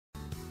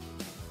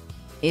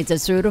It's a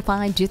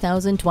certified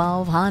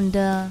 2012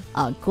 Honda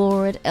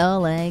Accord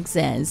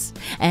LXS,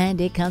 and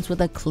it comes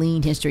with a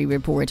clean history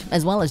report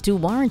as well as 2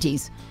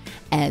 warranties.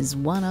 As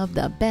one of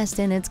the best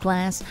in its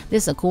class,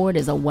 this Accord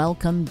is a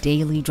welcome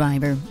daily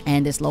driver,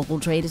 and this local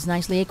trade is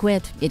nicely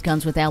equipped. It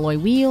comes with alloy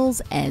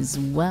wheels as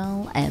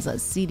well as a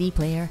CD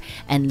player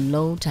and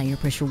low tire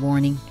pressure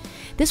warning.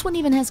 This one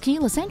even has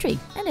keyless entry,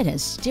 and it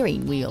has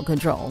steering wheel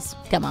controls.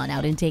 Come on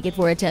out and take it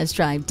for a test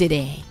drive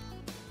today.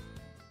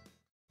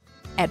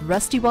 At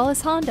Rusty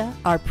Wallis Honda,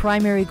 our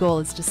primary goal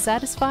is to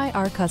satisfy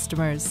our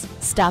customers.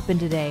 Stop in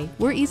today.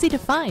 We're easy to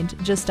find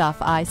just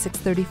off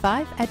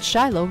I-635 at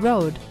Shiloh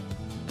Road.